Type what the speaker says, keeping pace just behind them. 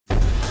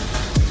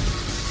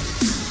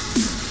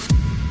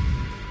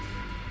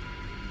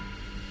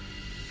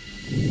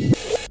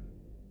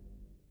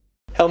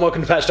Hello,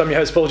 welcome to Patched. I'm your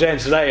host, Paul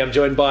James. Today I'm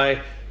joined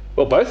by,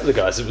 well, both of the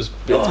guys. It's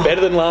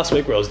better than last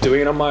week where I was doing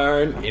it on my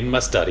own in my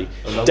study.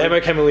 Damo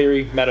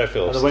Camilleri, Matt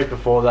O'Phillips. And the week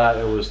before that,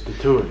 it was the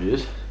two of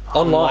yous.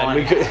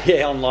 Online.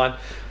 Online.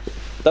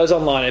 Those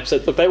online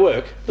episodes, look, they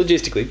work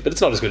logistically, but it's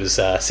not as good as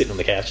sitting on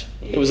the couch.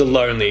 It was a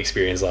lonely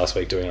experience last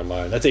week doing it on my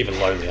own. That's even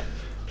lonelier.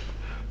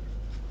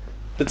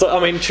 It's like, I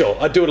mean, sure,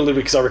 I do it a little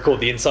bit because I record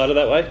the insider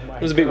that way.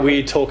 It was a bit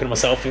weird talking to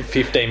myself for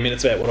 15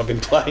 minutes about what I've been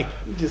playing.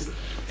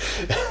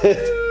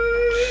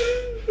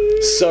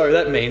 So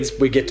that means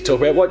we get to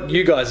talk about what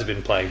you guys have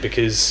been playing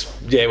because,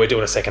 we're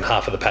doing a second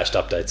half of the patched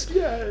updates.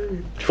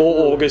 Yay.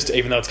 For August,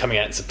 even though it's coming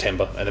out in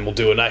September, and then we'll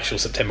do an actual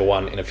September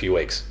one in a few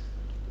weeks.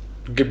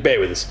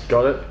 Bear with us.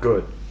 Got it?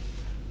 Good.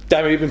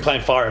 Damon, you've been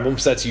playing Fire Emblem,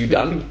 so that's you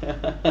done.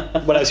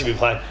 What else have you been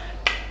playing?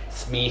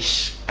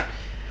 Smash.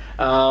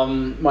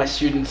 My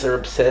students are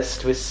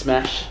obsessed with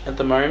Smash at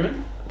the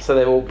moment, so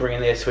they're all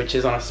bringing their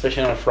Switches on,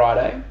 especially on a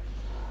Friday.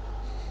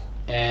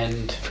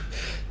 And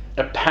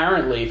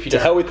apparently, if you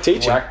hell with don't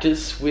teaching.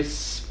 practice with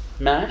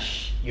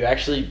Smash, you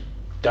actually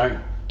don't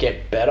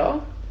get better.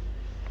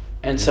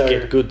 And so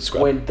get good,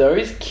 scrub. when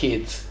those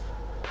kids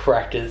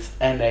practice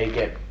and they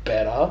get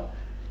better,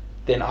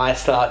 then I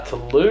start to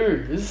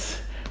lose.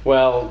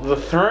 Well, the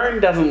throne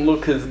doesn't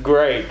look as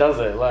great, does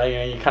it? Like,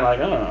 you're kind of like,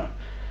 oh.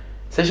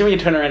 Especially when you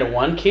turn around to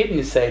one kid and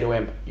you say to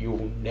him, "You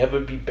will never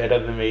be better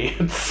than me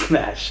at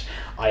Smash.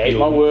 I ate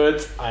my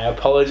words. I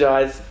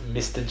apologise,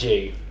 Mr.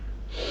 G."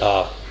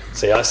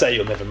 See, I say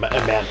you'll never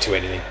amount to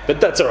anything, but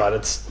that's all right.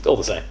 It's all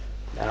the same.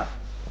 Nah.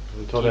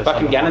 Fucking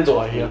Fucking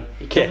Ganondorf. here.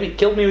 He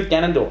killed me with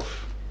Ganondorf.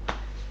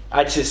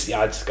 I just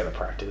gotta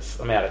practice.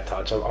 I'm out of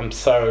touch. I'm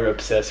so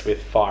obsessed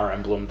with Fire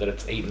Emblem that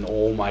it's eaten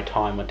all my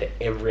time onto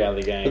every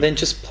other game. But then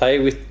just play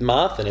with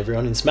Marth and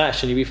everyone in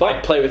Smash, and you'll be I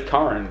fine. play with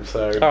Corrin,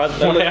 so All right,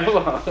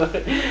 whatever.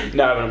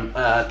 No,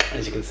 but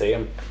as you can see,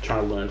 I'm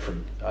trying to learn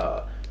from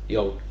the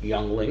old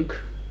young Link.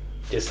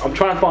 I'm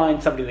trying to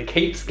find somebody that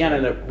keeps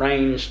Ganon at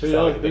range. Who's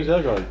So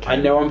that guy? I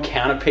know I'm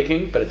counter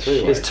picking, but it's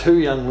There's two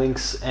young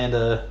Links and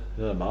a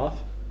Marth?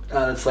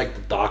 it's like the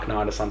Dark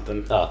Knight or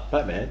something.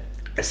 Batman.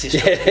 It's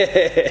just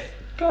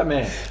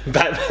Batman.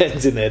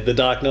 Batman's in there, the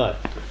Dark Knight.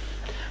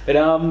 But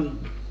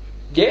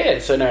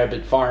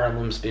but Fire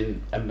Emblem's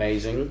been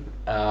amazing.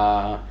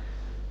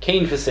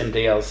 Keen for some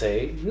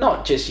DLC.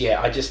 Not just yet,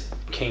 I just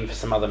keen for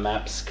some other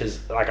maps,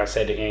 because like I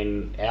said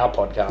in our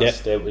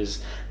podcast, It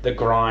was the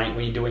grind,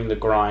 when you're doing the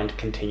grind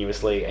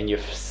continuously and you're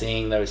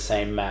seeing those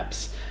same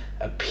maps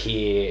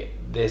appear,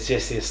 there's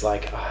just this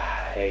like,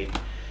 I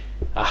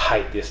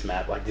hate this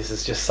map. Like, this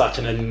is just such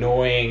an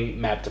annoying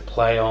map to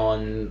play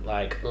on.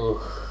 Like,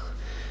 ugh.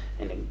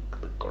 And then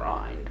the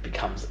grind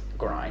becomes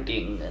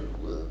grinding.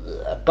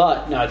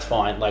 But, no, it's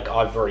fine. Like,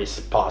 I've already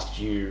surpassed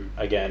you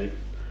again.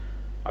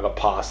 I got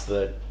past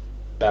the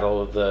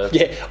battle of the...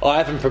 Yeah, I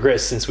haven't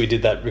progressed since we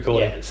did that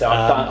recording. Yeah, so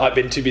I've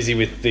been too busy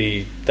with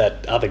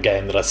that other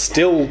game that I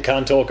still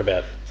can't talk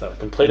about. So I've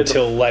completed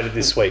until later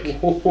this week.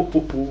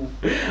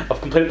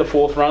 I've completed the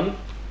 4th run,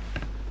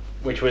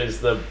 which was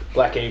the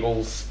Black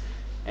Eagles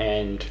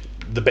and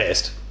the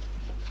best.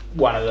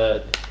 One of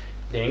the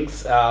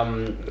things.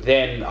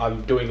 Then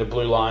I'm doing the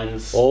Blue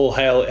Lines. All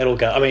hail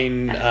Edelgard. I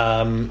mean,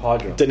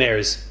 Hydra.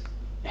 Daenerys.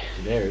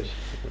 Daenerys.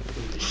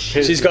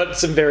 She's got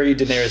some very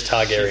Daenerys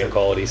Targaryen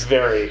qualities.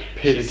 Very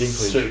Peter she's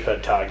Dinklage. super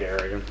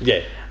Targaryen.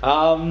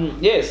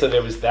 Yeah. So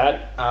there was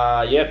that.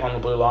 On the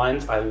Blue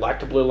Lines. I like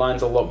the Blue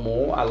Lines a lot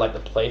more. I like the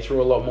playthrough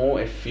a lot more.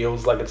 It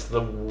feels like it's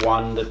the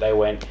one that they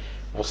went,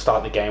 we'll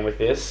start the game with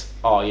this.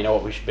 Oh, you know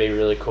what, we should be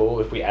really cool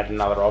if we add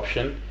another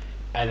option.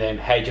 And then,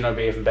 hey, do you know what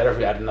would be even better if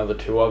we add another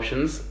 2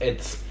 options?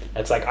 It's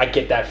like, I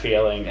get that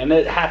feeling. And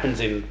it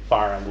happens in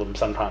Fire Emblem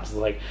sometimes. It's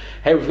like,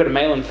 hey, we've got a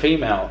male and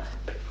female.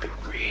 But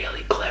it'd be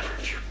really clever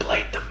if you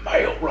played the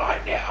male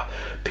right now,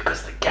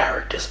 because the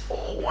characters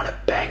all want to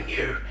bang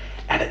you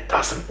and it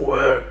doesn't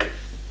work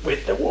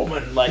with the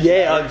woman. Like,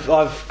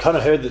 I've kind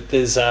of heard that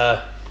there's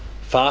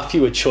far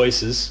fewer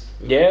choices.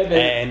 Yeah,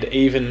 and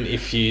even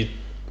if you...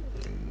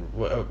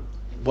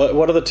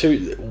 What are the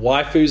two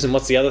waifus and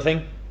what's the other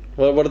thing?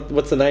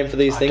 What's the name for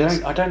these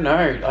things? I don't know.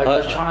 I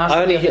was trying to ask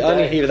I only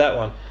hear that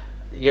one.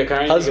 You're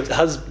going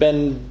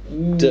husband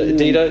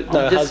Dito?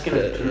 No,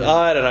 husband.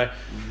 I don't know.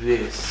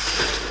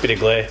 This. Bit of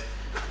glare.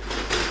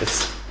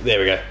 There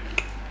we go.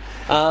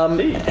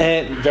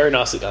 And very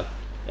nicely done.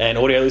 And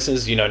audio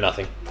listeners, you know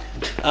nothing.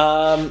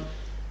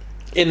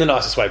 In the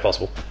nicest way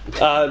possible. But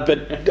I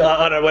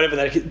don't know, whatever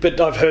that is. But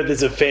I've heard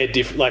there's a fair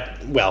difference,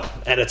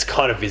 and it's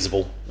kind of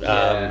visible.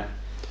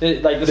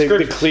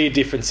 The clear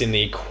difference in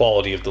the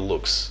quality of the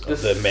looks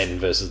of the men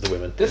versus the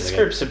women. This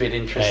script's a bit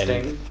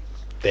interesting. And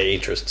their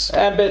interests.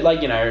 But,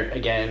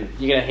 again,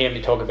 you're going to hear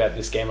me talk about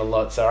this game a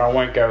lot, so I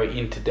won't go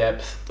into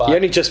depth. But you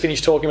only just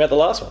finished talking about the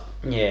last one.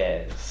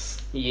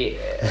 Yes.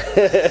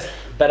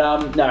 But,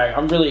 no,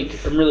 I'm really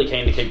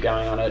keen to keep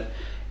going on it.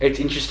 It's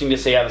interesting to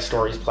see how the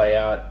stories play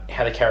out,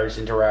 how the characters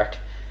interact,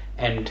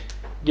 and...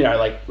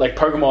 like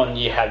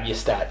Pokemon, you have your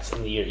stats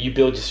and you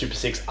build your Super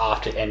 6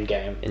 after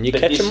endgame. And you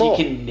catch them all.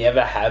 You can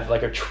never have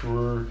like a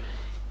true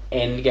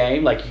end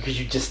game, like because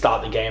you just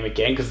start the game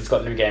again because it's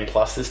got New Game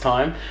Plus this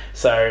time.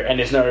 So and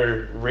there's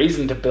no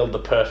reason to build the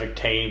perfect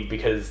team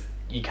because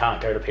you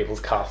can't go to people's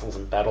castles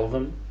and battle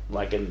them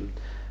like in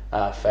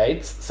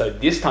Fates. So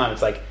this time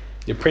it's like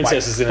Your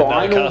princess is in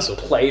another castle.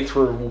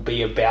 Playthrough will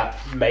be about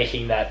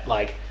making that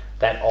like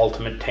that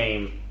ultimate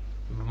team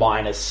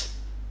minus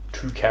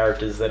 2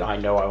 characters that I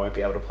know I won't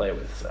be able to play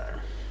with. So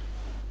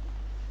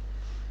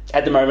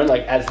at the moment,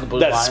 like as the Blue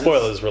That's Lions,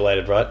 spoilers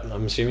related, right?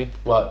 I'm assuming.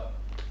 What?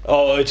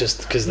 Oh,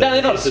 just because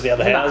they're not the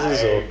other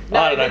houses, or no,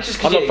 I don't know.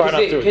 Just I'm not far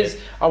enough through it because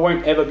yet. I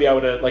won't ever be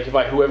able to like if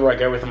whoever I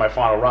go with in my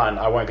final run,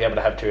 I won't be able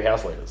to have 2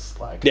 house leaders.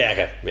 Like Yeah,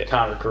 okay, yeah,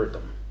 can't recruit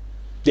them.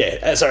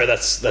 yeah. Sorry,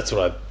 that's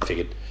what I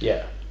figured.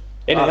 Yeah.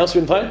 Anything else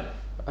you've been playing?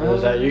 What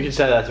was that? You can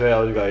say that to me. I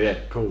would go, yeah,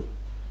 cool,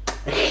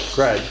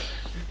 great.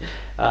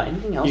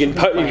 Anything else? You I've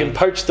can been you can playing?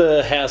 poach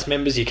the house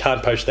members. You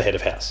can't poach the head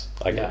of house.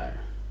 I get it. No.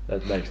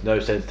 That makes no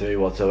sense to me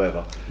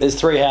whatsoever. There's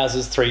 3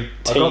 houses, 3 I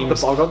got the-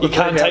 teams. I got the You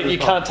can't 3 take houses you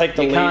can't take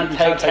the You lead. can't you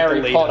take can't take the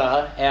Harry leader.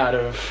 Potter out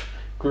of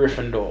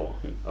Gryffindor.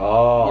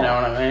 Oh, You know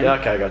what I mean? Yeah,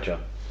 okay, gotcha.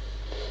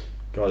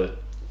 Got it.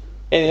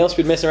 Anything else you've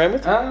been messing around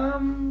with?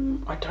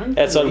 I don't.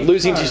 Outside of believe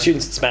losing so. to your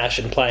students at Smash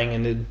and playing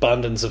an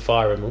abundance of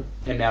Fire Emblem.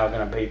 And now I'm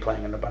going to be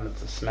playing an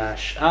abundance of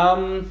Smash.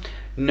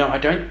 No, I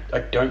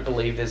don't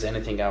believe there's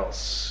anything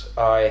else.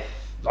 I've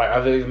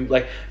even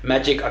like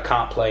Magic. I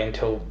can't play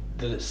until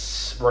this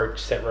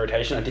set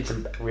rotation. I did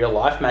some real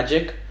life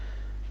Magic.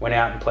 Went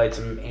out and played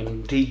some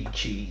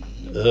MTG.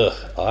 Ugh,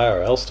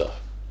 IRL stuff.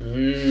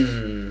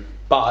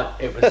 But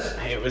it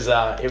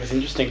was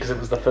interesting because it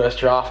was the first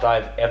draft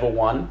I've ever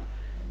won,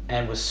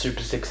 and was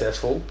super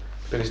successful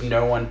because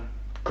no one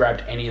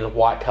grabbed any of the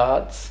white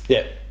cards.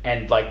 Yeah.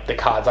 And like the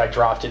cards I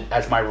drafted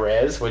as my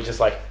rares were just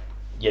like,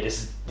 yeah,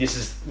 this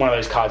is one of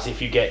those cards.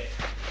 If you get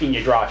in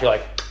your draft, you're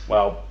like,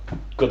 well,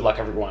 good luck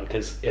everyone,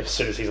 because as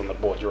soon as he's on the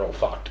board, you're all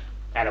fucked.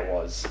 And it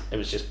was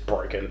just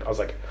broken. I was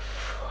like,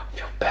 I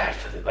feel bad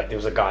for it. Like there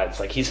was a guy that's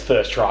like his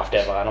first draft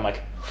ever, and I'm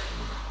like,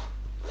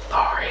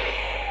 sorry,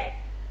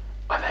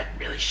 I've had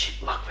really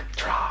shit luck with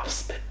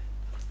drafts, but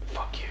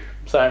fuck you.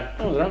 So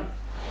I don't know.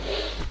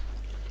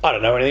 I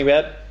don't know anything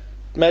about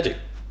Magic.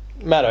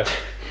 Matto,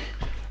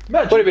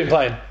 Magic. what have you been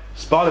playing?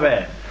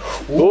 Spider-Man.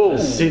 Ooh. The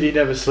City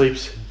Never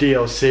Sleeps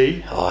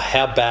DLC. Oh,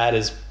 how bad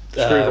is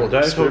Scribble.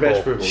 Don't talk about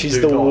Scribble. She's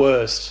Do the not.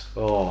 worst.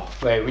 Oh,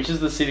 Wait, which is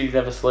the City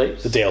Never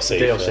Sleeps? The DLC.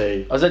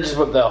 DLC. Oh, is that just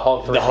what the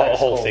whole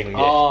whole thing, yeah.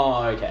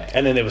 Oh, okay.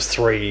 And then there was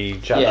 3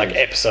 Chapters. like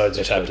episodes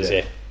or chapters.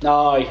 yeah. Yeah.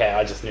 Oh, okay.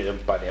 I just knew them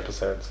by the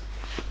episodes.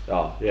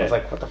 Oh, yeah. I was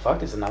like, what the fuck?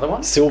 There's another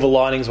one? Silver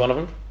Lining's one of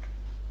them.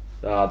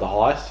 The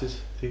Heist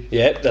is,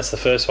 Yeah, that's the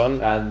first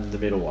one. and the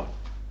middle one.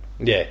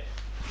 Yeah.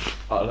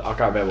 I can't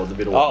remember what the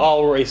middle one.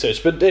 I'll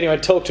research. But anyway,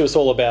 talk to us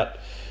all about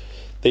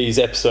these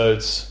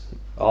episodes.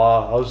 I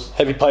was.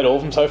 Have you played all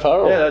of them so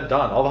far? Or? Yeah, they're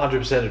done. I've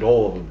 100%ed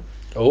all of them,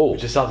 Oh.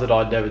 which is something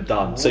I'd never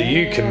done. So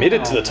you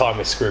committed to the time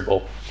with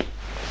Screwball.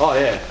 Oh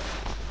yeah.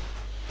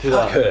 To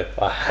Fuck her.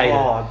 I hate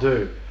Oh,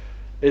 dude.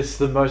 It's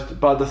the most.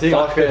 But the thing it.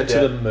 Fuck I her found to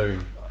out. the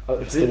moon. The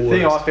the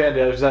thing I worst. found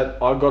out is that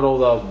I got all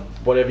the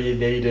whatever you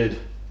needed,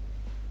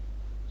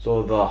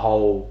 sort of the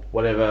whole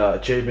whatever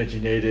achievement you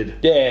needed.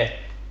 Yeah.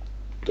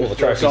 All the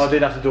trophies. So I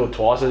didn't have to do it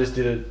twice. I just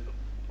did it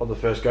on the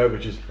first go,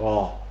 which is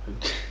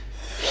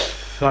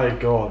thank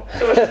God.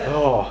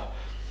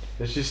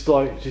 It's just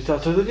like she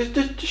starts. So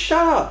just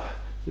shut up.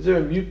 Is there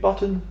a mute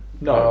button?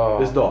 No, Oh.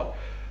 there's not.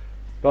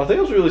 But I think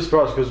I was really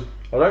surprised because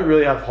I don't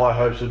really have high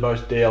hopes with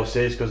most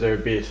DLCs because they're a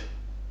bit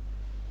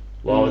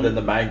lower than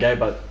the main game.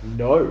 But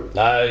no,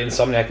 No,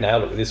 Insomniac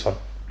nailed it with this one.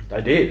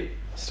 they did.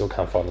 Still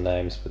can't find the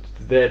names, but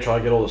They're trying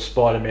to get all the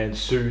Spider-Man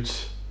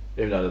suits,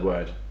 even though they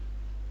weren't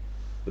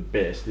the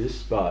best.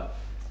 But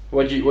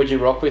What'd you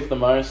rock with the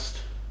most?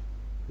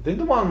 I think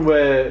the one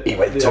where he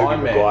went the Tobey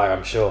Iron Man, Maguire,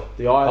 I'm sure.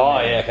 the Iron Oh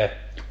Man, yeah, okay.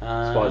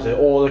 Spiders there,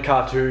 or the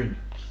cartoon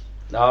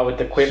With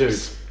the quips.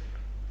 suit,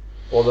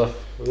 or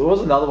there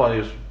was another one. He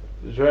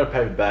was wearing a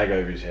paper bag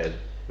over his head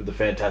with the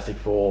Fantastic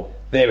Four.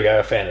 There we go.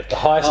 I found it. The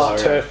Heist, Oh,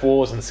 Turf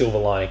Wars, and Silver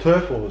Lining.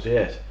 Turf Wars,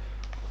 yes.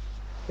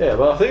 Yeah,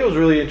 but I think it was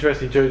really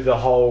interesting too. The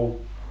whole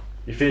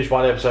you finish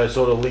one episode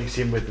sort of links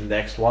in with the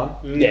next one.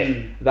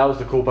 Yeah. That was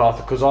the cool part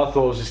because I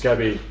thought it was just going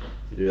to be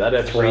you do that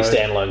episode, 3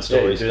 standalone you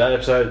stories. do that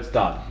episode, it's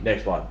done.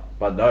 Next one,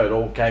 but no, it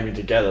all came in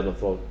together. And I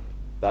thought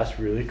that's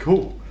really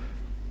cool.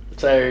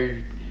 So,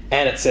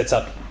 And it sets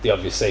up the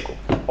obvious sequel.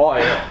 Oh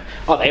yeah,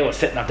 they were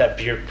setting up that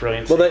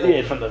brilliant. Well, sequel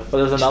yeah, from the. but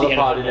there's just the another end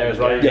part of in there as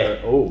the well. game.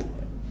 Yeah. Oh,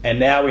 And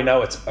now we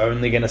know it's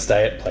only going to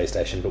stay at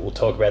PlayStation, but we'll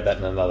talk about that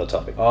in another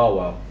topic. oh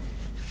well.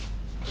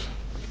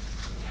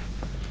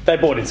 They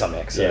bought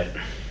Insomniac, so.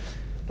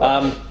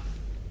 Yeah.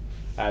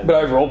 And, But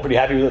overall, pretty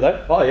happy with it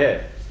though. oh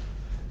yeah,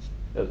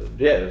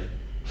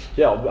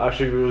 yeah. I'm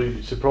actually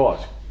really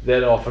surprised.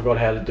 Then I forgot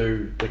how to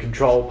do the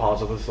control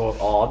parts. I just thought,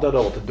 I don't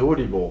know what to do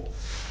anymore.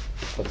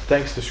 But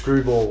thanks to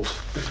Screwballs,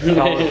 and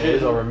all it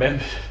is, I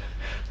remembered.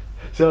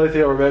 It's the only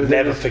thing I remember.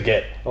 Never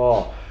forget.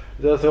 Oh,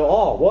 then I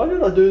thought, why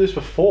did I do this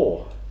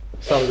before?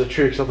 Some of the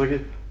tricks. I'm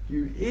thinking,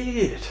 you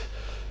idiot.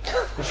 I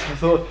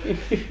thought,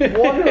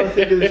 why did I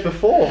think of this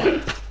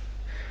before?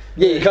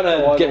 Yeah, you kind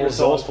of Right get all the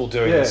resourceful time.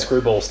 doing Yeah. the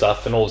screwball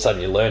stuff, and all of a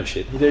sudden you learn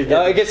shit. You do get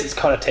I this- guess it's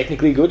kind of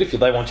technically good if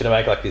they want you to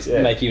make like this,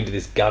 Yeah. make you into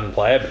this gun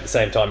player, but at the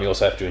same time you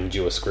also have to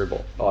endure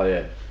screwball. Oh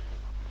yeah.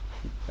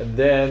 And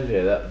then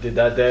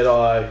then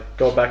I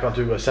got back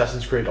onto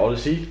Assassin's Creed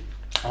Odyssey.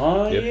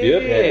 Oh Yep, yeah.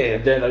 yep.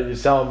 And then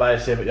someone may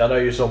have said, I know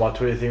you saw my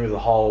Twitter thing with the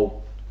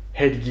whole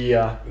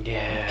headgear,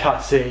 Yeah.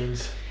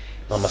 cutscenes.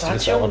 I must have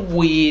missed Such that a one.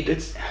 weird.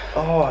 It's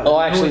Oh,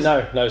 actually,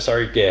 no,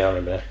 sorry. Yeah, I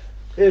remember that.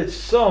 It's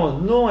so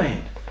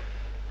annoying.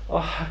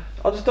 I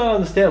just don't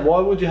understand.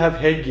 Why would you have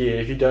headgear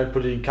if you don't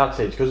put it in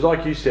cutscenes? Because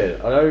like you said,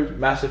 I know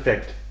Mass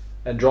Effect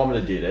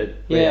Andromeda did it.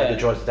 Where you Yeah. had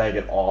the choice to take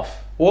it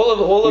off. all You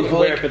of could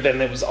wear like, it, but then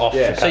it was off.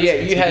 Yeah. for so yeah,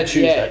 cutscenes. you had could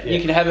choose that, you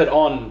can have it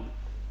on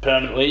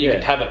permanently. You Yeah.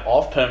 can have it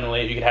off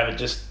permanently. You can have it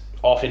just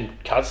off in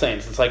cutscenes.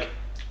 It's like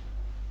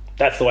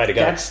That's the way to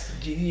go.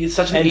 it's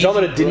such an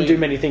Andromeda easy didn't do brilliant-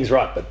 many things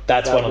right, but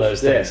that's That one of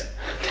was- those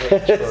yeah.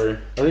 things. True.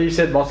 I think you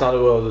said Monster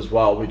Hunter World as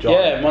well. Which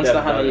Yeah, I Monster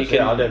never Hunter, you noticed.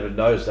 can- Yeah, I never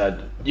noticed that.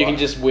 You can but-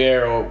 just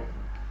wear or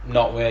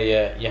not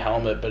wear your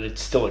helmet, but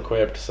it's still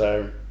equipped,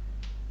 so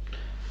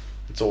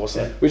it's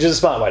awesome. Yeah. Which is a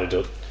smart way to do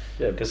it.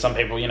 yeah, Because some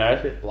people,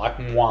 like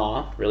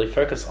moi, really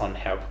focus on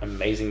how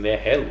amazing their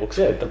hair looks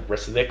Yeah. with the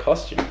rest of their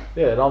costume.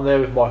 yeah, and I'm there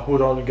with my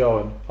hood on and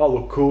going, I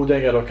look cool.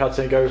 Then go to a cutscene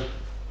and go, what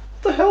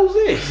the hell's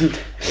this? You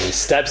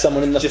stab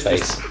someone in the Just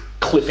face. this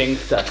clipping.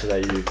 That's what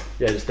they use.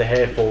 Yeah, just the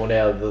hair falling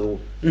out of the little.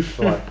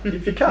 Like,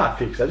 if you can't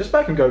fix that, just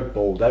make them go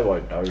bald. They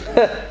won't know.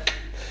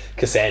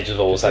 Cassandra's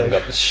all of a sudden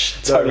got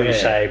totally hair.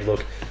 shaved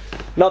look.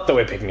 Not that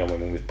we're picking on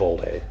women with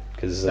bald hair,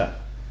 because No.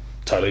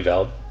 totally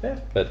valid. Yeah.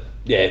 But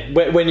yeah,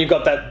 when you've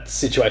got that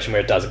situation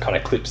where it kind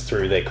of clips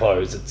through their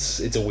clothes,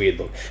 it's a weird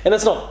look. And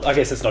that's not, I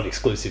guess that's not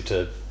exclusive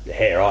to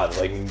hair either.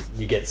 Like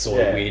you get sort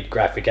of Yeah. weird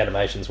graphic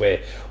animations where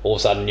all of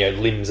a sudden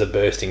limbs are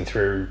bursting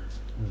through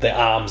the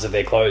arms of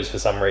their clothes for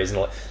some reason.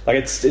 Like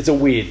it's a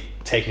weird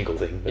technical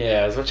thing. But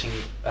Yeah, I was watching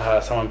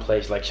someone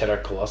play like Shadow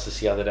Colossus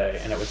the other day,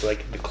 and it was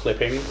like the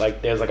clipping.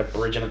 Like there's like a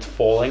bridge and it's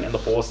falling, and the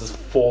horse has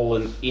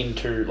fallen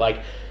into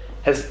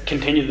has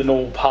continued the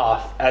normal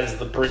path as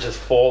the bridge has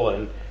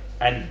fallen,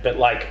 but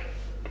like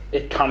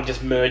it kind of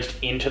just merged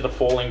into the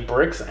falling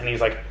bricks, and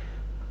he's like,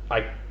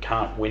 I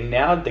can't win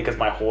now because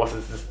my horse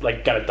is just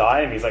like gonna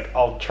die, and he's like,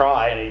 I'll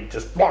try, and he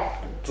just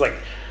it's like,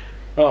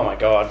 oh my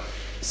god.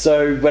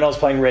 So when I was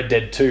playing Red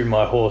Dead 2,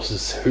 my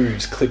horse's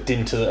hooves clipped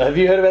into the... Have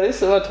you heard about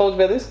this? Have I told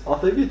you about this? I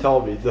think you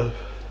told me.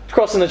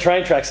 Crossing the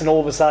train tracks, and all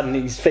of a sudden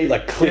his feet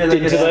clipped they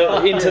into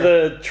get the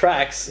the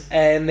tracks,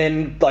 and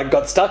then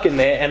got stuck in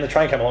there, and the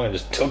train came along and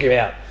just took him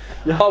out.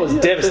 I was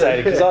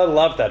devastated because I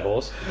loved that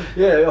horse,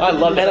 Yeah, I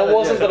love and it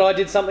wasn't that I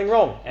did something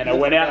wrong. And I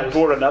went out and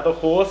bought another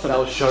horse, and that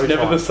was it was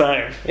never Showtime. the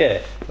same.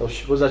 Yeah.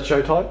 Was that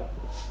Showtime?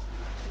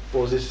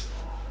 Or was this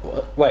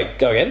Wait,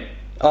 go again. a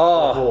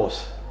Oh,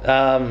 horse?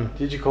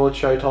 Did you call it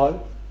Showtime?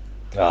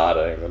 I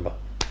don't remember.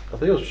 I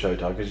think it was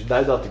Showtime because you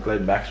named after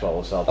Glenn Maxwell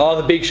or something. Oh,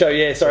 the Big Show.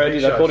 Yeah, sorry, I Big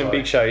did. I Show, called him sorry.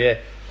 Big Show. Yeah,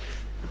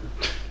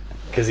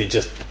 because he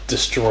just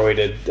destroyed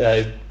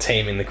a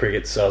team in the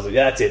cricket. So I was like,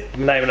 yeah, that's it.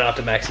 I'm naming it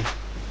after Maxi.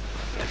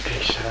 The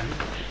big show.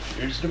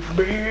 It's the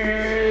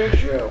big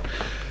show.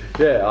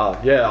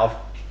 Yeah.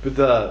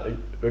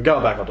 We're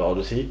going back onto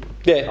Odyssey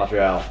Yeah. after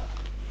our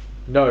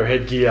no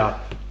headgear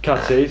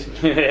cutscenes.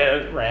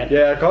 Yeah, rant.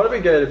 Yeah, I kind of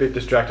been getting a bit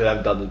distracted. I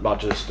haven't done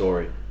much of the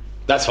story,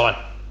 That's fine.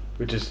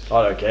 which is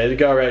I don't care to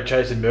go around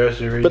chasing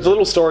mercenaries. But the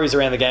little stories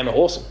around the game are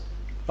awesome.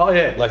 oh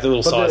yeah, Like the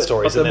little But side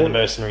stories but and then the mo-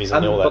 mercenaries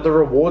and all that. But the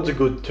rewards are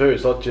good too.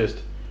 It's not just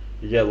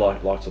you get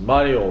lots of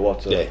money or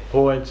lots of Yeah.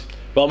 points.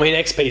 Well, I mean,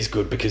 XP is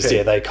good because Okay.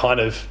 yeah, they kind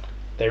of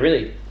They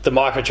really. the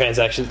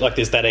microtransactions, like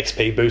there's that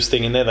XP boost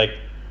thing in there. They're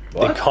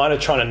What? kind of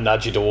trying to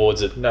nudge you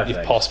towards it No if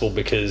thanks. possible,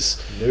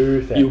 because No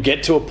thanks. you'll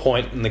get to a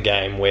point in the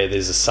game where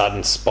there's a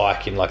sudden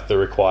spike in the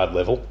required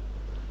level.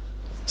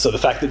 So the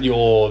fact that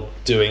you're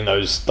doing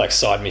those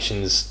side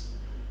missions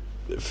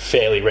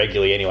fairly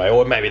regularly anyway,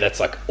 or maybe that's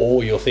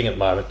all your thing at the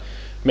moment,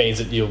 means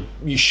that you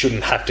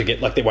shouldn't have to get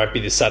there won't be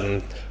this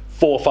sudden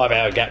 4 or 5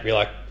 hour gap. You're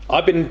like,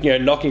 I've been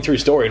knocking through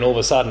story, and all of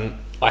a sudden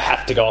I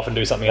have to go off and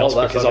do something else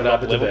that's because not I'm gonna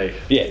not happen to level.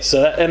 me. Yeah,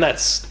 so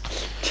that's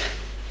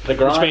The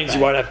grind. which means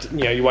you won't have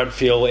to, you won't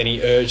feel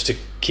any urge to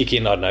kick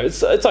in. I don't know.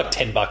 It's like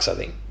 $10, I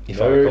think, if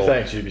I No, recall.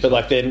 thanks, Ubisoft.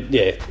 But then,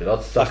 yeah, You're not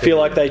I stuck feel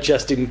in like there. they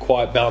just didn't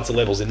quite balance the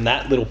levels in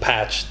that little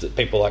patch. That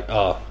people are like,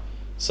 oh,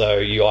 so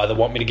you either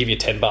want me to give you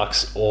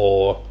 $10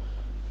 or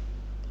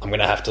I'm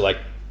gonna have to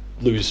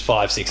lose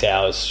 5-6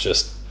 hours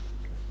just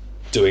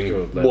doing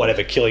Good level.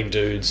 whatever, killing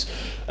dudes,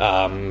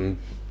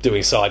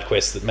 doing side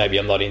quests that maybe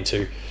I'm not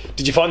into.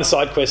 Did you find the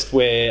side quest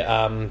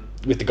where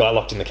with the guy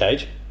locked in the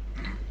cage?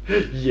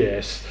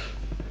 Yes.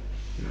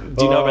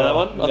 Do you know about that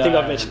one? I think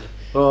no. I've mentioned.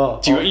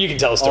 Oh, You can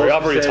tell a story.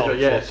 I've already told it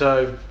Yeah, before.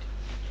 so.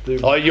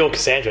 Oh, you're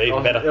Cassandra,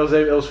 even better.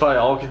 It was funny.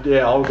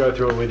 I'll go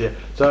through it with you.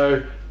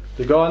 So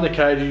the guy in the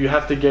cage, you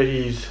have to get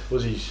his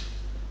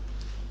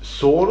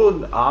sword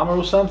or armor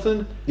or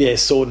something. Yeah,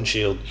 sword and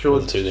shield. are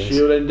Shield, the two things.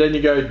 shield, and then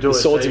you go do The it.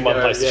 sword's So in you one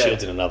go- place, the yeah.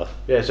 shield's in another.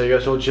 Yeah, so you go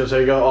sword and shield. So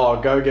you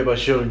go get my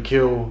shield and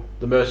kill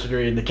the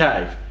mercenary in the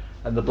cave.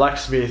 And the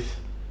blacksmith,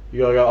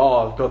 you gotta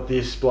go, I've got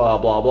this, blah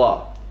blah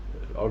blah.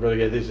 I've got to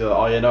get this.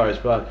 Oh yeah, no,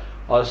 but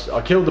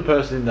I killed the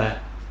person in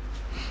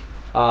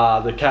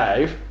the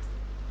cave.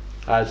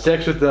 I had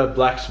sex with the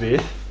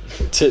blacksmith.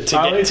 to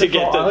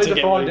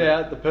find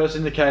out the person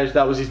in the cage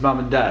that was his mum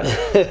and dad.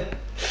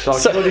 So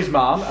I killed his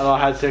mum and I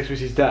had sex with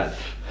his dad.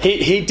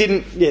 He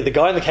didn't. Yeah, the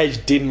guy in the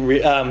cage didn't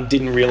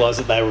realise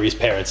that they were his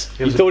parents.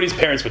 He thought his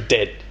parents were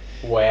dead.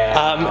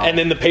 Wow. And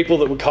then the people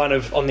that were kind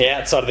of on the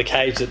outside of the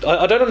cage. That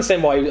I don't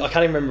understand why. I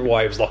can't even remember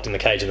why he was locked in the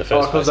cage in the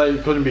first place. Because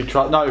they couldn't be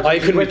trusted. No, he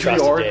couldn't be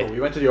trusted. He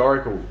went to the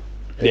Oracle.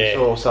 Yeah. He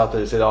saw something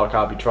that said, "Oh, I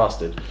can't be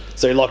trusted."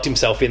 So he locked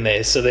himself in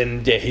there. So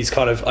then, yeah, he's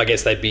kind of. I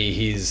guess they'd be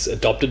his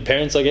adopted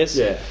parents. I guess.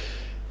 Yeah.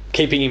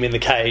 Keeping him in the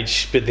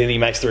cage, but then he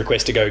makes the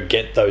request to go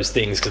get those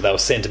things because they were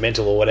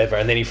sentimental or whatever.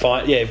 And then you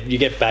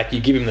get back, you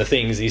give him the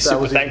things. He's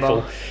super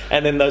thankful.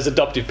 And then those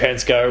adoptive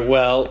parents go,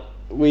 "Well,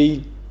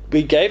 we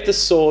gave the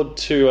sword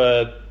to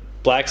a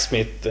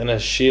blacksmith and a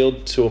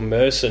shield to a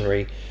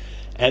mercenary."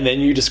 And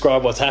then you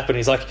describe what's happened.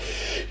 He's like,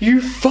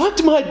 "You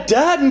fucked my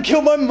dad and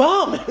killed my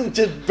mum," and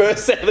just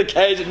bursts out of the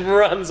cage and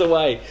runs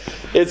away.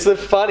 It's the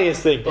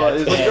funniest thing. It's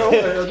like, I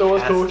don't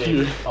want to talk to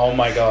you. Oh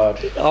my god!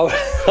 I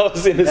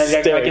was in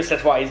hysterics. I guess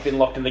that's why he's been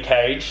locked in the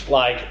cage.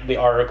 Like the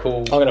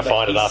Oracle. I'm going to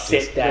find it after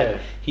this.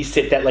 He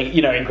set that, like,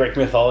 you know, in Greek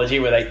mythology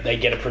where they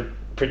get a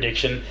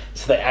prediction,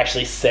 so they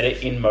actually set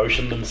it in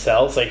motion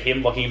themselves. So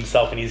him locking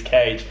himself in his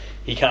cage,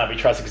 he can't be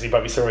trusted because he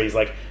probably saw his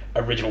like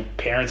original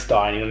parents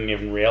die and he didn't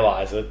even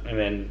realise it. And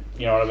then,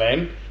 you know what I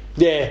mean?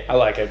 Yeah, I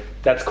like it.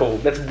 That's cool.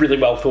 That's really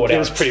well thought out. It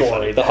was pretty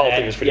funny. The whole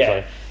thing was pretty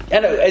funny.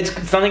 And it's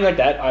something like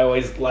that I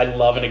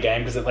love in a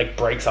game because it like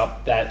breaks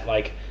up that,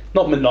 like,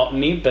 not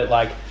monotony, but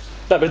like,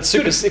 no, but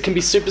it can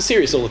be super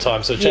serious all the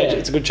time. So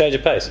it's a good change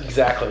of pace.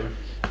 Exactly.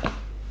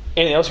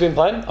 Anything else you've been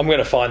playing? I'm going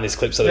to find this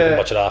clip so that we can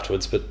watch it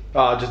afterwards. But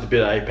just a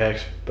bit of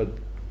Apex, but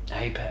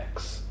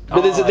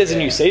there's a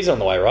new season on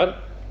the way, right?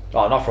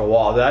 Oh, not for a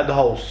while. They had the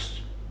whole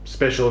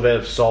special event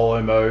of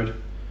solo mode.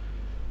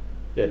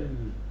 Yeah.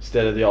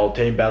 Instead of the old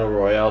team battle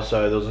royale,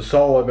 so there was a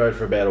solo mode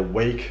for about a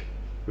week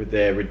with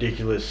their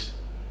ridiculous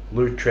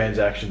loot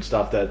transaction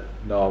stuff that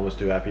no one was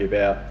too happy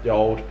about. The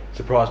old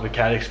surprise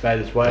mechanics made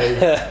its way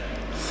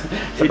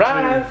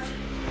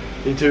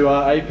into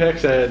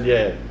Apex, and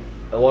yeah,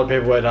 a lot of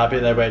people weren't happy,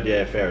 and they went,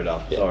 yeah, fair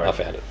enough. Yeah, sorry, I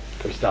found it.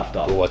 We stuffed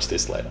up. We'll watch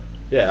this later.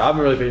 Yeah, I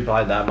haven't really been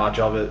playing that much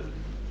of it.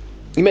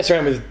 You messed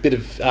around with a bit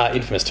of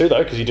Infamous 2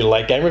 though, because you did a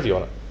late game review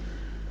on it.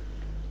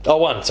 Oh,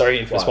 1. Sorry,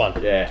 Infamous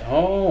 1. Yeah.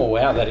 Oh,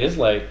 wow, that is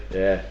late.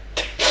 Yeah.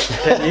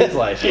 10 years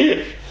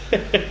later.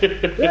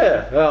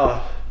 Yeah,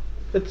 well,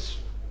 it's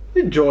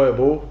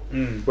enjoyable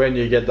when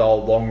you get the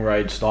old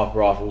long-range sniper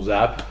rifle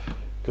zap.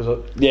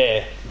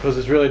 Because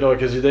it's really annoying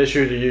because they're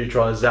shooting you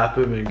trying to zap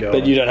them and go.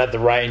 But you don't have the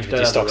range with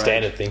your stock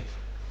standard thing.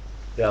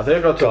 Yeah, I think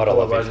I got to the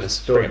point where I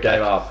just sort of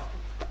gave up.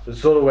 It's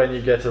sort of when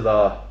you get to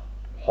the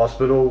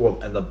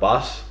hospital and the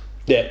bus.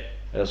 Yeah.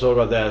 And I sort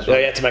of got there as well.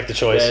 Yeah, you had to make the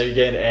choice. Yeah, you're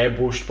getting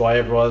ambushed by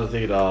everyone. I'm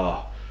thinking,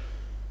 I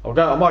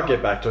might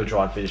get back to it and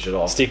try and finish it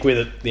off. Stick with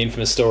it. The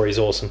Infamous story is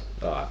awesome.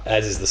 Right.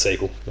 As is the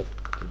sequel. The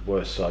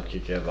worst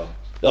sidekick ever.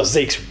 Oh,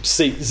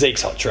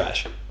 Zeke's hot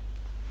trash.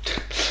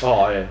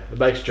 Oh, yeah. It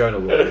makes Jonah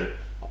look.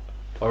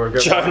 I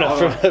regret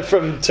Jonah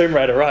from Tomb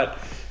Raider, right?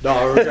 No,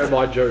 I regret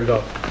my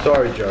Jonah.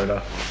 Sorry,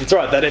 Jonah. It's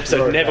right. That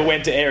episode never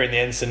went to air in the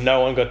end, so no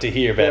one got to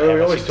hear about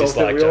how much you disliked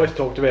Jonah. We always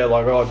talked about,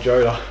 like, oh,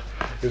 Jonah.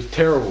 It was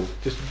terrible.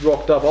 Just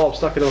rocked up. Oh, I'm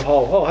stuck in a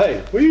hole. Oh,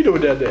 hey, what are you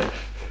doing down there?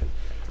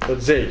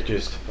 But Zeke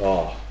just,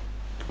 don't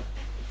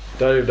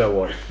even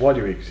know why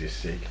do you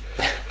exist, Zeke?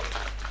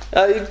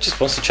 He just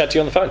wants to chat to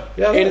you on the phone.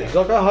 Yeah, he's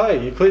like, oh,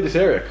 hey, you cleared this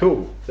area.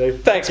 Cool.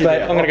 Thanks,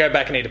 mate. I'm going to go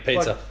back and eat a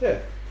pizza.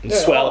 Like, And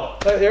swell.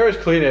 Oh, that area's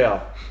clear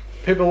now.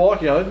 People are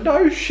like,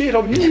 no shit,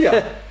 I'm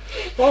here.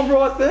 I'm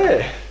right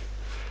there.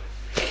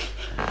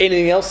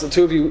 Anything else the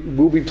two of you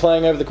will be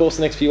playing over the course of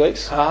the next few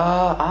weeks?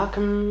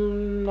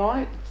 Arkham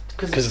Knight.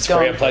 Because it's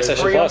free on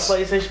PlayStation Plus.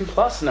 PlayStation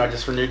Plus, and I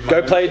just renewed my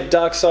Go play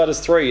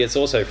Darksiders 3, it's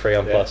also free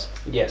on Plus.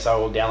 Yes, I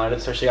will download it,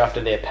 especially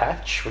after their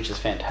patch, which is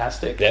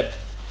fantastic. Yep.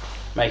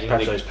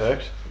 Patch those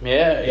perks.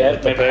 Yeah,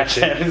 the patch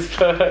those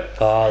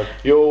perks.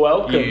 You're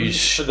welcome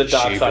for the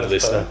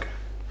Darksiders perk.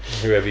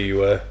 Whoever you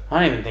were.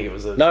 I don't even think it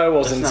was a... No, it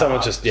wasn't.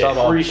 Someone just... Yeah.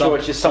 Pretty sure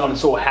it's just someone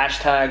saw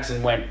hashtags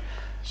and went...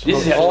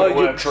 This is how it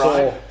works,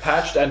 right?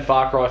 Patched and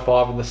Far Cry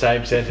 5 in the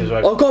same sentence.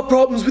 I've got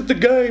problems with the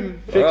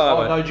game.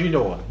 No, you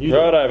know one.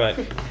 Righto,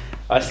 mate.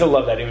 I still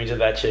love that image of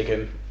that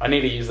chicken. I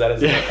need to use that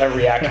as a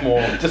react more.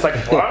 Just like,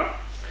 what?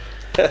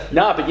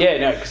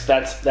 Because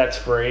that's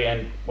free,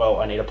 and,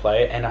 well, I need to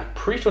play it. And I'm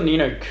pretty sure Ni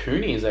no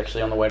Kuni is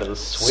actually on the way to the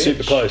Switch.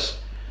 Super close.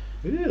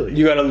 Really?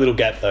 You got a little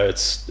gap, though. I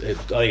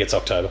think it's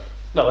October.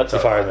 No, that's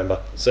if I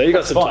remember. So you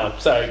got some time.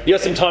 So you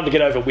got some time to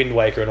get over Wind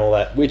Waker and all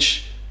that,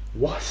 which...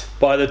 What?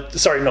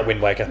 Not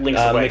Wind Waker. Link's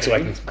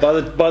Awakening.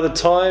 By the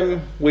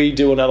time we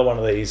do another one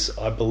of these,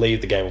 I believe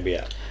the game will be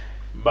out.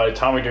 By the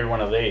time we do one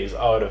of these,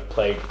 I would have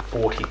played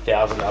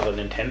 40,000 other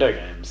Nintendo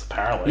games,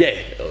 apparently.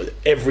 Yeah,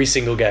 every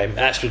single game.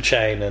 Astral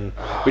Chain, and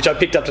which I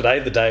picked up today,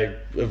 the day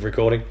of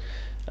recording.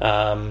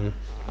 Zelda.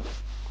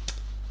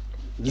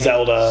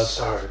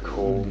 So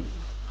cool.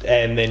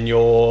 and then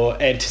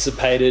your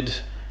anticipated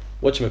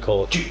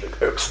whatchamacallit?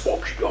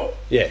 Xbox, yo.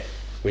 Yeah,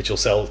 which will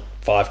sell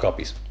 5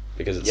 copies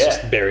because it's Yeah.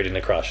 just buried in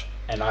a crush.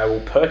 And I will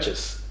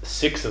purchase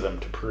 6 of them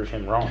to prove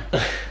him wrong.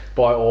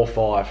 Buy all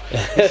 5.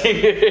 Have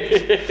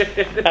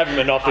a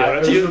monopoly on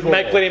it. You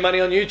make plenty of money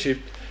on YouTube.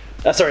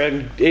 Sorry,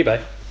 on eBay.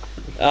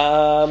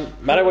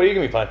 Matto, what are you going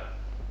to be playing?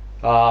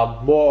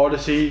 More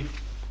Odyssey.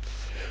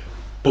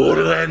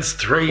 Borderlands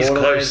 3 is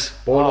close.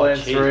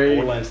 Borderlands Oh, geez, 3.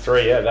 Borderlands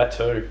 3, yeah, that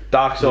too.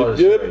 Darksiders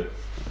Yep. 3.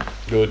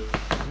 Good.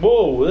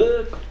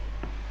 Whoa,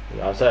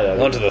 Yeah, I'll say that.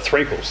 On to the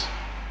threequels.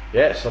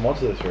 Yes, I'm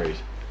onto the 3s.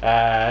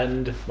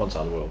 And Monster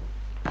Hunter World.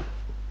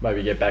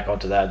 Maybe get back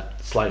onto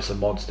that. Slay some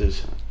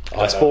monsters.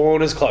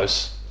 Iceborne is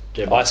close.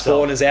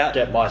 Iceborne is out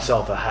Get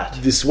myself a hat.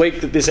 this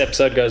week that this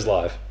episode goes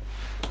live.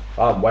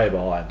 I'm way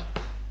behind.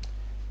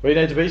 We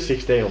need to be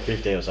 16 or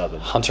 15 or something.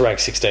 Hunter rank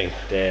 16.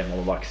 Damn,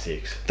 I'm like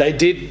 6. They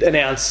did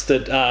announce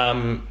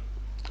that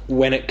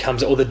when it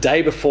comes, or the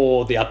day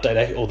before the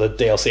update or the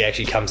DLC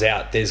actually comes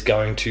out, there's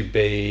going to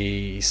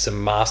be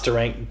some master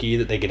rank gear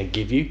that they're going to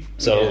give you.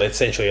 So it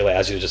essentially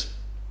allows you to just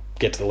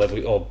get to the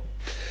level. Or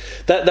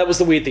that was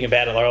the weird thing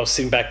about it. Like I was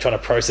sitting back trying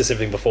to process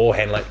everything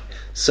beforehand. Like,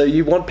 so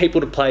you want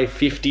people to play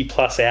 50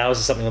 plus hours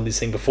or something on this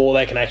thing before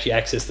they can actually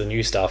access the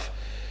new stuff,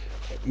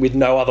 with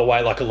no other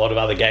way, like a lot of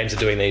other games are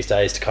doing these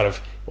days, to kind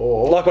of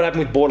like what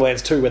happened with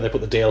Borderlands 2 when they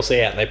put the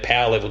DLC out and they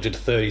power leveled you to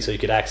 30 so you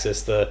could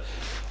access the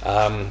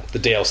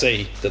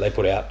DLC that they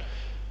put out.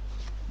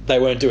 They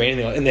weren't doing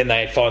anything like, and then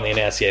they finally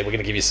announced, we're going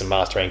to give you some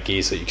master rank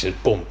gear so you can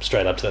just boom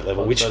straight up to that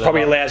level, which So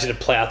probably allows you to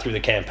plow through the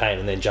campaign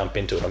and then jump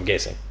into it, I'm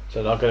guessing.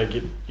 So not gonna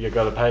get. You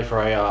got to pay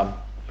for a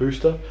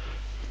booster.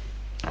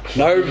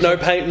 No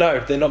pay. No,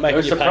 they're not making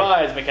no you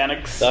surprise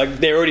mechanics. pay.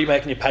 They're already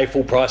making you pay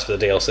full price for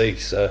the DLC.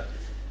 So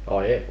Oh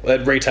yeah.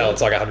 at retail,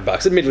 it's like $100.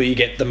 Admittedly, you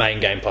get the main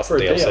game plus For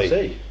the a DLC.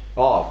 DLC.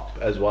 Oh,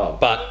 as well.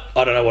 But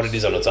I don't know what it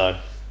is on its own.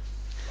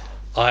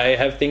 I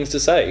have things to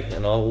say,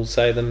 and I will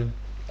say them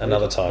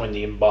another When time.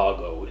 the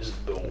embargo is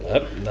born.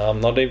 Nope, no,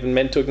 I'm not even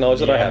meant to acknowledge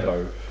that I have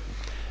it.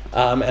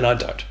 And I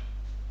don't.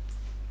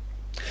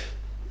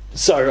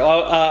 So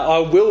I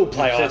will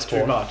play You've said too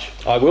Iceborne. much.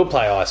 I will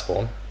play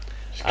Iceborne.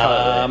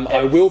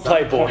 I will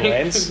play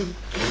Borderlands.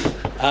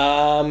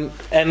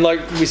 And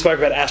like we spoke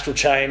about Astral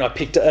Chain, I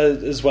picked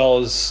as well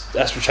as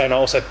Astral Chain. I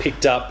also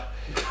picked up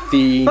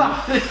the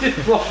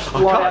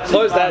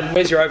close that.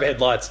 Where's your overhead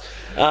lights?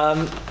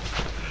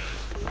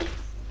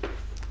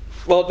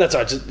 Well, that's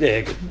right. Just,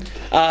 yeah, good.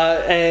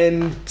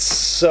 And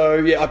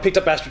so I picked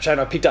up Astral Chain.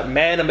 I picked up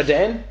Man of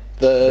Medan,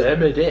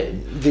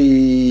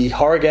 the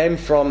horror game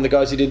from the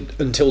guys who did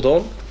Until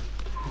Dawn,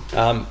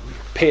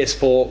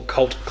 PS4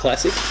 cult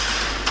classic.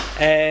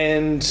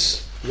 And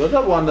Was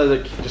that one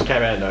that just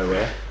came out of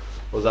nowhere?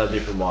 Or was that a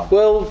different one?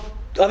 well,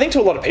 I think to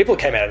a lot of people it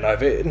came out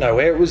of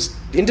nowhere. It was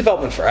in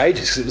development for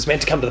ages 'cause it was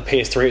meant to come to the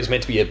PS3. It was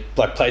meant to be a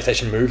like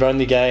PlayStation Move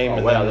only game. Oh,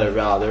 and wow,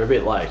 then, they're a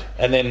bit late.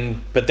 and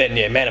then, but then,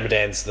 Man of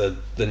Medan's the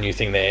new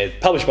thing there.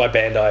 Published by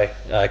Bandai,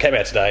 came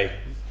out today.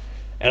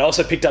 And I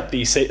also picked up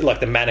the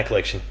Mana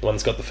collection, the one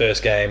that's got the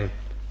first game,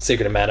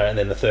 Secret of Mana, and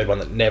then the third one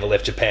that never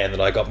left Japan.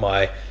 That I got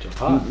my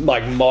Japan.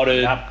 like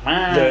modded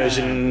Japan.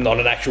 version on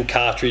an actual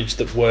cartridge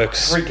that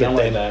works. Every that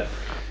then-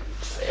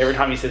 Every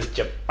time he says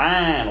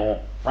Japan or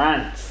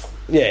France.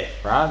 yeah.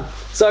 Right?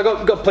 So I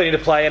got plenty to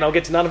play, and I'll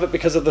get to none of it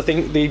because of the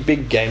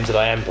big games that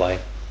I am playing.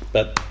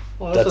 But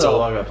Well, that's all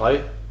all. I'm going to play.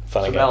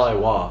 Fun Some games. LA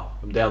Noire.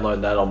 I'm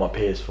downloading that on my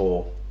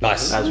PS4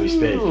 Nice. as we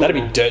speak. That'd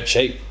be dirt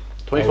cheap.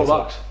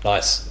 $24.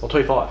 Nice. Or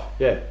 25.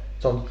 Yeah.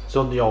 It's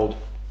on the old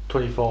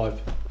 25,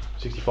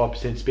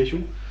 65% special.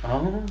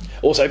 Oh.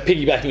 Also,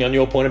 piggybacking on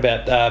your point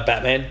about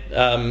Batman,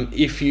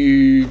 if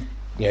you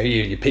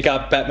pick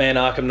up Batman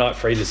Arkham Knight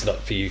free, this is not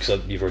for you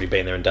because you've already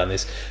been there and done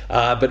this.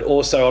 But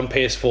also on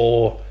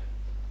PS4,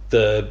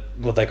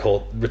 what they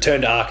call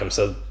Return to Arkham,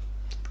 so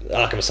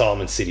Arkham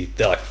Asylum and City,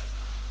 they're like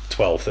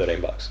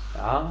 $12-13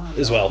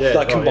 as well, Yeah,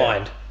 like oh,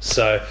 combined. yeah.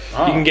 So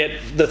Oh. you can get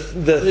the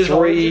There's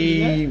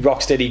three Origins,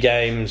 Rocksteady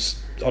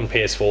games on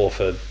PS4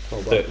 for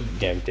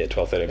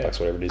 $12-13,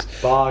 whatever it is.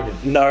 Bargain.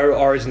 No,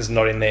 Origins is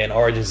not in there, and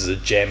Origins is a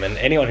gem, and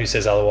anyone who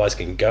says otherwise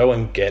can go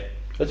and get...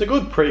 It's a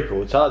good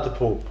prequel. It's hard to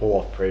pull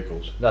off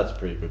prequels. That's a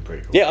pretty good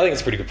prequel. Yeah, I think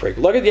it's a pretty good prequel.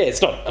 Like, yeah,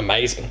 it's not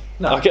amazing.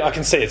 No. I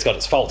can see it's got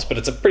its faults, but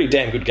it's a pretty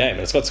damn good game, and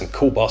it's got some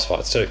cool boss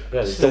fights too.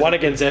 Yeah, the one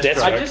against Deathstroke.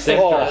 Deathstroke. I just think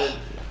oh,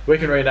 We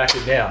can reenact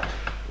it now.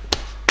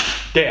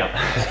 Down.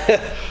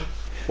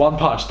 One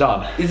punch,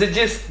 done. is it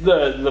just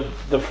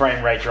the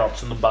frame rate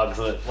drops and the bugs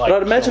that like? but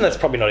I'd imagine that's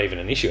probably not even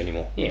an issue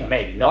anymore. yeah,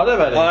 maybe I not.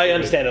 never had I anything-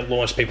 understand at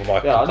launch people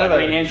might Yeah, I complain.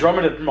 never- I mean,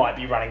 Andromeda might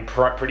be running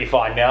pretty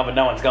fine now, but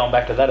no one's going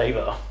back to that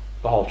either.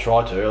 I'll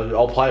try to.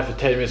 I'll play it for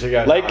 10 minutes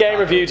ago. Late game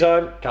review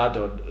time. Can't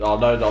do it. Oh,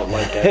 no, not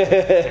late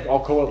game.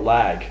 I'll call it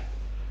lag.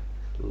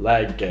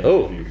 Lag game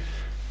Oh. review.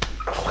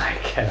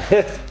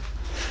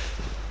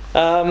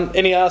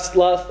 Any last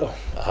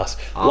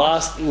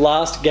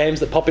games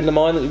that pop into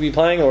mind that you'll be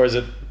playing, or is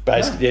it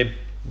basically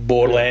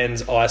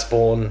Borderlands,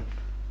 Iceborne,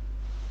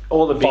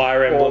 All the big,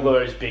 Fire all Emblem.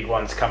 those big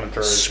ones coming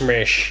through.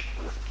 Smish?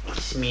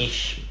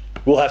 Smish.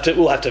 We'll have to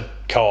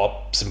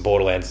co-op some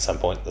Borderlands at some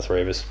point, the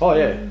three of us. Oh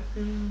yeah.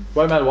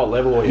 Won't matter what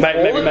level or you. Mate,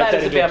 All maybe that make that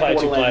matters into a about play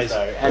two Borderlands,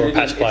 plays though, and or it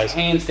patch is, plays. it's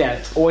hands down,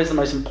 it's always the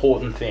most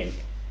important thing,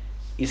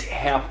 is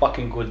how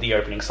fucking good the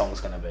opening song's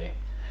going to be.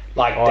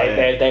 Like,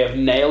 they have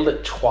nailed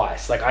it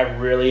twice. Like, I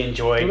really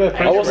enjoyed Well,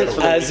 I wasn't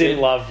Angel Red as in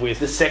Wicked. love with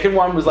The second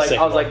one was like,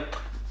 second I was one. like,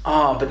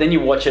 oh, but then you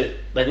watch it,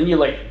 like, then you,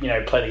 like, you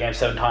know, play the game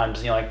 7 times,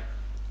 and you're like,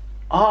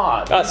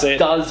 That's this it.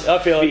 does I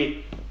feel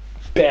fit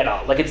better.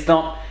 Like, it's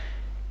not,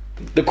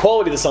 the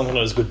quality of the song's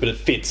not as good, but it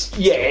fits.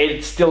 yeah,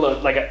 it's still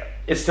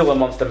it's still a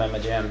Monster Mama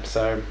jam.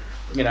 So,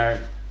 you know,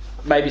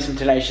 maybe some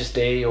Tenacious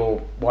D or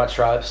White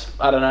Stripes.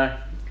 I don't know.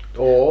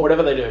 Or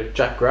Whatever they do.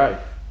 Jack Gray.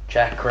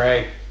 Jack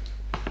Gray.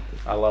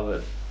 I love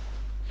it.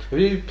 Have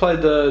you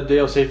played the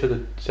DLC for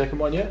the second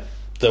one yet?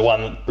 The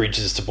one that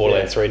bridges to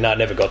Borderlands Yeah. 3. No, I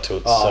never got to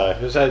it. Oh, So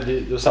there's I'm a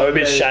bit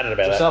something shattered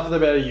about there's that. something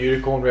about a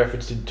unicorn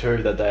referenced in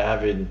 2 that they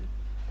have in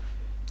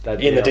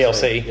that In the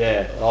DLC.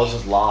 Yeah, I was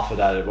just laughing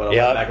at it when I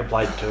Yeah. went back and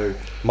played 2.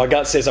 my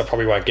gut says I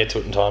probably won't get to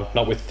it in time.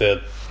 Not with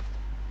the.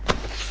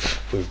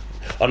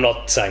 I'm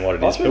not saying what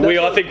it is, but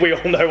I think we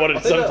all know what it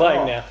is I'm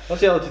playing now.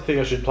 That's the other thing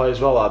I should play as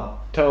well.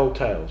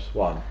 Telltales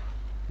 1.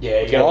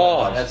 Yeah, you gotta Oh,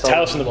 play that. That's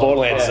Tales from the all-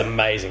 Borderlands is yeah.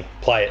 amazing.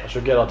 Play I it.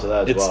 should get onto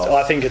that as It's. well.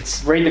 I think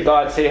it's Read the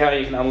guide, see how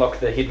you can unlock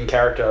the hidden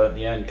character at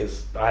the end,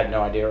 because I had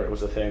no idea it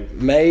was a thing.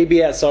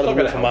 maybe outside of Not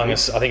the Wolf gonna Among help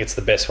Us. I think it's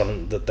the best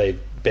one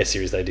best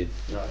series they did.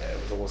 Oh, yeah, it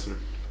was awesome.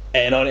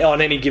 And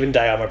on any given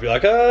day, I might be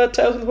like, Tales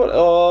from the Borderlands.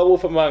 Oh,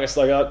 Wolf Among Us.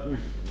 Like,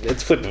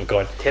 it's flip of a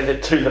coin. They're the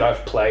 2 that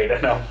I've played,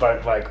 and I'm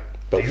both like.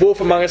 But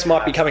Wolf Among Us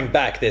might be coming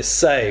back. They're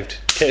saved.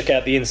 Check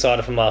out the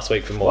insider from last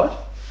week for more.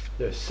 What?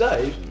 They're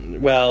saved?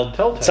 Well,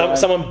 Telltale.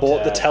 someone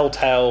bought the Tag.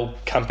 Telltale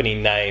company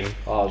name,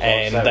 Oh, I was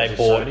and gonna say, they was it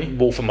bought Sony?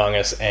 Wolf Among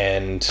Us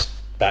and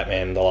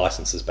Batman, the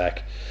licenses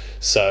back.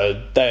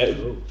 So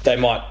they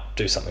might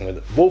do something with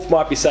it. Wolf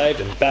might be saved,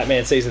 and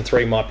Batman Season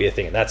 3 might be a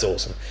thing, and that's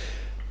awesome.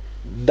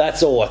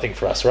 That's all, I think,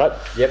 for us, right?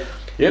 Yep.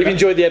 If you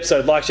enjoyed the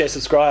episode, like, share,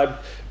 subscribe,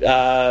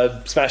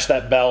 smash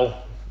that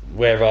bell,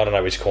 wherever, I don't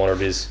know which corner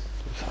it is.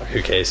 Fuck,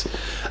 who cares?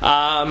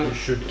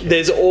 should care.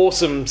 There's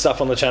awesome stuff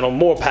on the channel,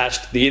 more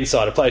patched, the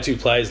insider, play 2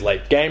 plays,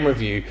 late game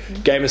review,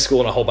 gamer school,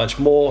 and a whole bunch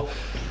more.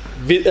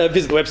 Visit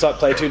the website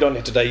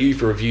play2.net.au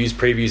for reviews,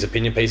 previews,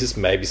 opinion pieces,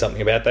 maybe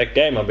something about that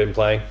game I've been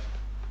playing.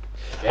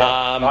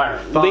 Byron.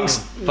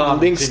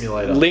 Farm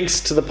Simulator.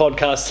 Links to the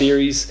podcast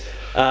series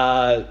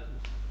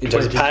in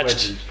terms of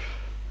patched. 2020.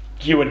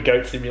 You and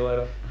Goat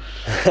Simulator.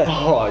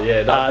 Oh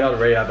yeah, no, I've got to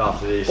rehab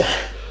after this.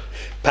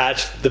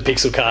 Patched, the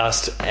Pixel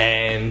Cast,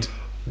 and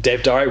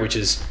Dev Diary, which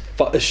is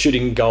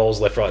shooting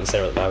goals left, right, and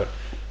centre at the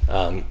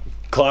moment.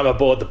 Climb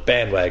aboard the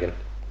bandwagon.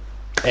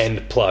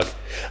 And plug.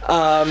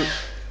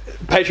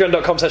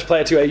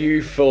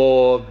 Patreon.com/player2au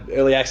for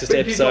early access to But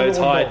if you episodes,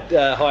 don't want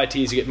high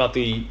tiers, you get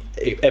monthly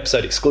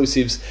episode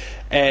exclusives,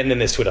 and then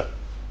there's Twitter.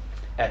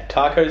 At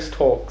Tacos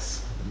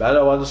Talks.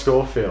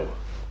 Matto_Phil.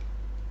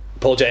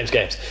 Paul James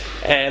Games.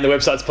 And the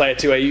website's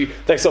player2au.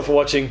 Thanks all for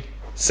watching.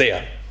 See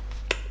ya.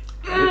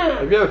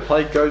 Have you ever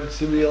played Goat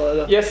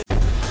Simulator? Yes.